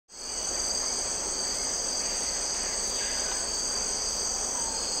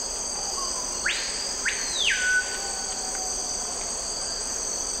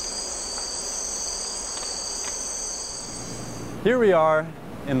Here we are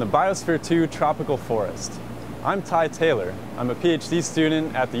in the Biosphere 2 tropical forest. I'm Tyeen Taylor. I'm a PhD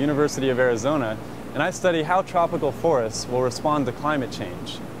student at the University of Arizona, and I study how tropical forests will respond to climate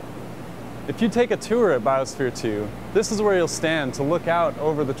change. If you take a tour at Biosphere 2, this is where you'll stand to look out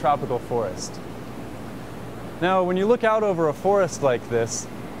over the tropical forest. Now, when you look out over a forest like this,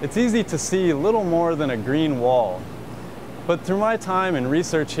 it's easy to see little more than a green wall. But through my time in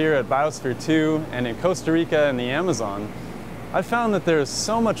research here at Biosphere 2 and in Costa Rica and the Amazon, I've found that there is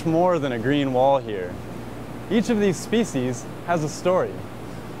so much more than a green wall here. Each of these species has a story.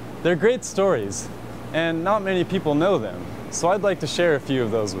 They're great stories, and not many people know them, so I'd like to share a few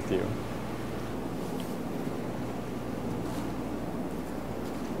of those with you.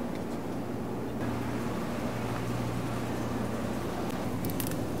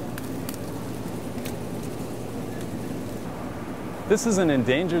 This is an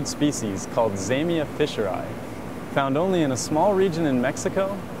endangered species called Zamia fisheri, found only in a small region in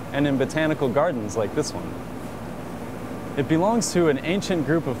Mexico and in botanical gardens like this one. It belongs to an ancient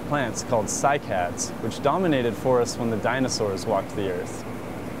group of plants called Cycads, which dominated forests when the dinosaurs walked the earth.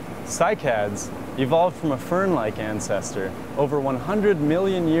 Cycads evolved from a fern-like ancestor over 100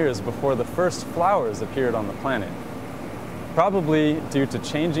 million years before the first flowers appeared on the planet. Probably due to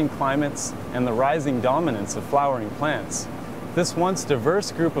changing climates and the rising dominance of flowering plants, this once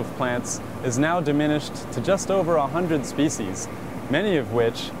diverse group of plants is now diminished to just over 100 species, many of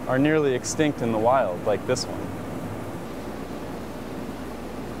which are nearly extinct in the wild, like this one.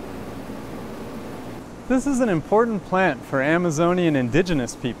 This is an important plant for Amazonian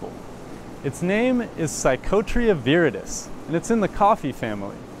indigenous people. Its name is Psychotria viridis, and it's in the coffee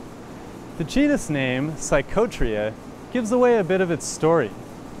family. The genus name, Psychotria, gives away a bit of its story.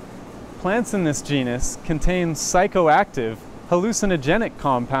 Plants in this genus contain psychoactive, hallucinogenic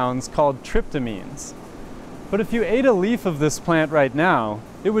compounds called tryptamines. But if you ate a leaf of this plant right now,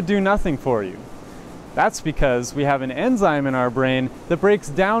 it would do nothing for you. That's because we have an enzyme in our brain that breaks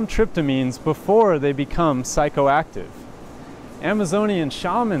down tryptamines before they become psychoactive. Amazonian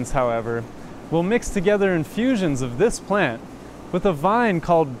shamans, however, will mix together infusions of this plant with a vine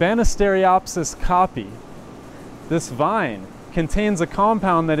called Biosphere kappel. This vine contains a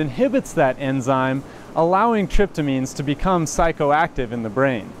compound that inhibits that enzyme, allowing tryptamines to become psychoactive in the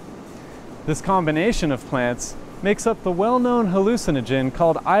brain. This combination of plants makes up the well-known hallucinogen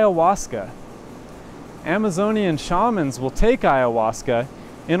called ayahuasca. Amazonian shamans will take ayahuasca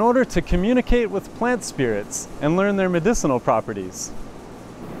in order to communicate with plant spirits and learn their medicinal properties.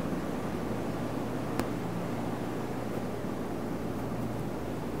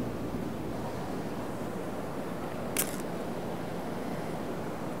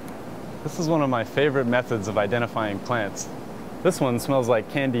 This is one of my favorite methods of identifying plants. This one smells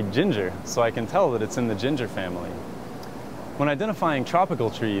like candied ginger, so I can tell that it's in the ginger family. When identifying tropical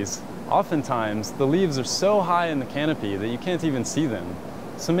trees, oftentimes the leaves are so high in the canopy that you can't even see them.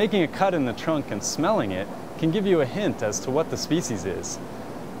 So making a cut in the trunk and smelling it can give you a hint as to what the species is.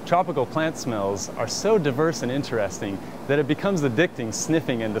 Tropical plant smells are so diverse and interesting that it becomes addicting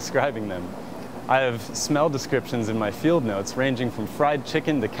sniffing and describing them. I have smell descriptions in my field notes ranging from fried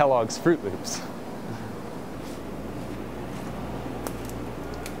chicken to Kellogg's Fruit Loops.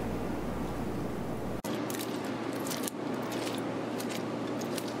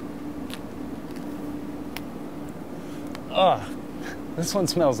 Ugh, this one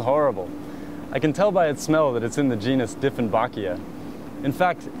smells horrible. I can tell by its smell that it's in the genus Diffenbachia. In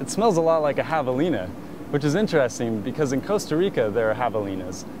fact, it smells a lot like a javelina, which is interesting because in Costa Rica there are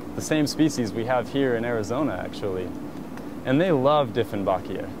javelinas, the same species we have here in Arizona actually. And they love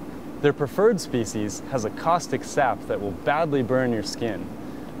Diffenbachia. Their preferred species has a caustic sap that will badly burn your skin.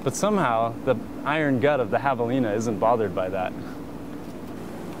 But somehow the iron gut of the javelina isn't bothered by that.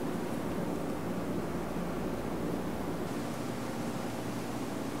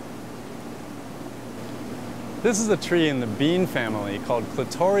 This is a tree in the bean family called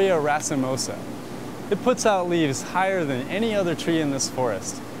Clitoria racemosa. It puts out leaves higher than any other tree in this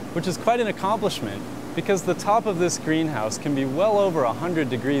forest, which is quite an accomplishment because the top of this greenhouse can be well over 100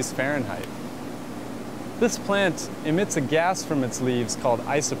 degrees Fahrenheit. This plant emits a gas from its leaves called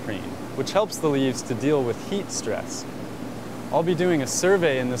isoprene, which helps the leaves to deal with heat stress. I'll be doing a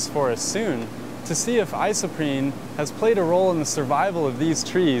survey in this forest soon to see if isoprene has played a role in the survival of these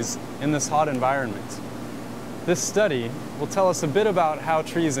trees in this hot environment. This study will tell us a bit about how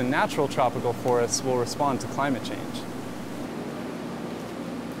trees in natural tropical forests will respond to climate change.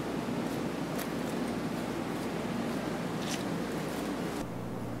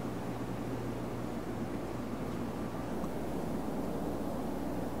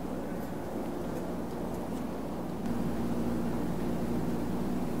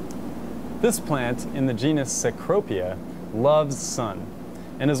 This plant, in the genus Cecropia, loves sun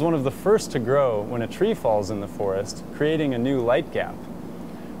and is one of the first to grow when a tree falls in the forest, creating a new light gap.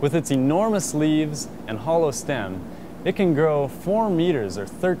 With its enormous leaves and hollow stem, it can grow 4 meters or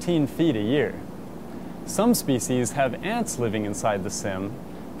 13 feet a year. Some species have ants living inside the stem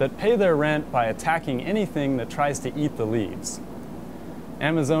that pay their rent by attacking anything that tries to eat the leaves.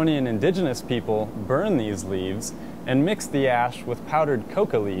 Amazonian indigenous people burn these leaves and mix the ash with powdered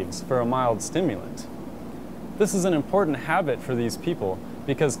coca leaves for a mild stimulant. This is an important habit for these people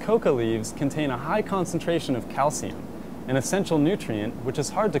because coca leaves contain a high concentration of calcium, an essential nutrient which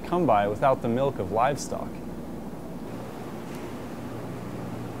is hard to come by without the milk of livestock.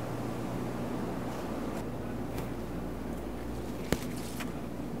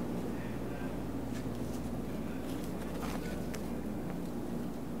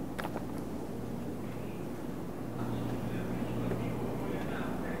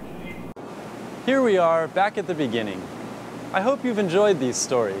 Here we are, back at the beginning. I hope you've enjoyed these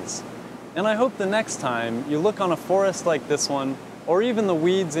stories, and I hope the next time you look on a forest like this one, or even the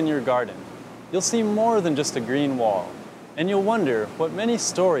weeds in your garden, you'll see more than just a green wall, and you'll wonder what many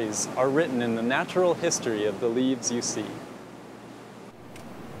stories are written in the natural history of the leaves you see.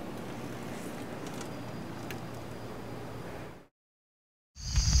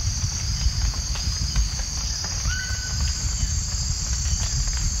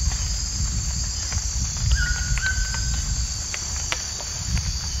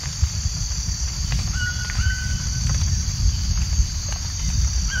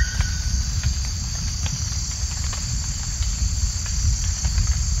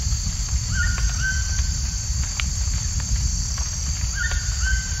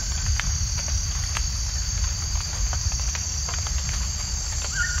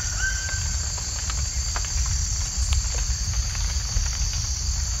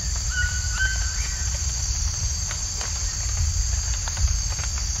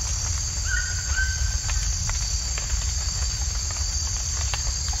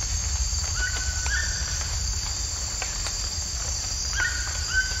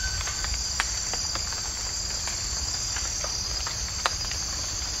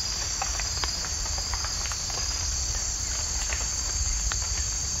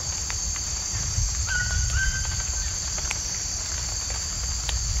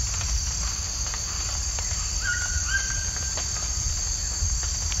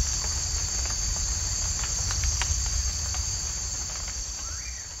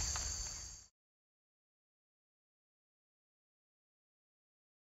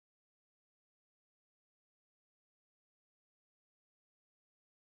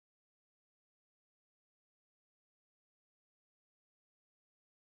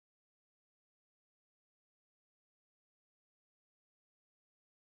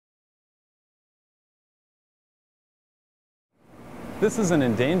 This is an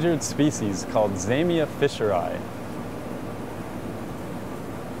endangered species called Zamia fisheri.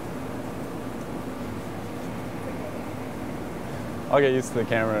 I'll get used to the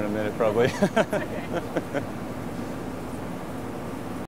camera in a minute, probably.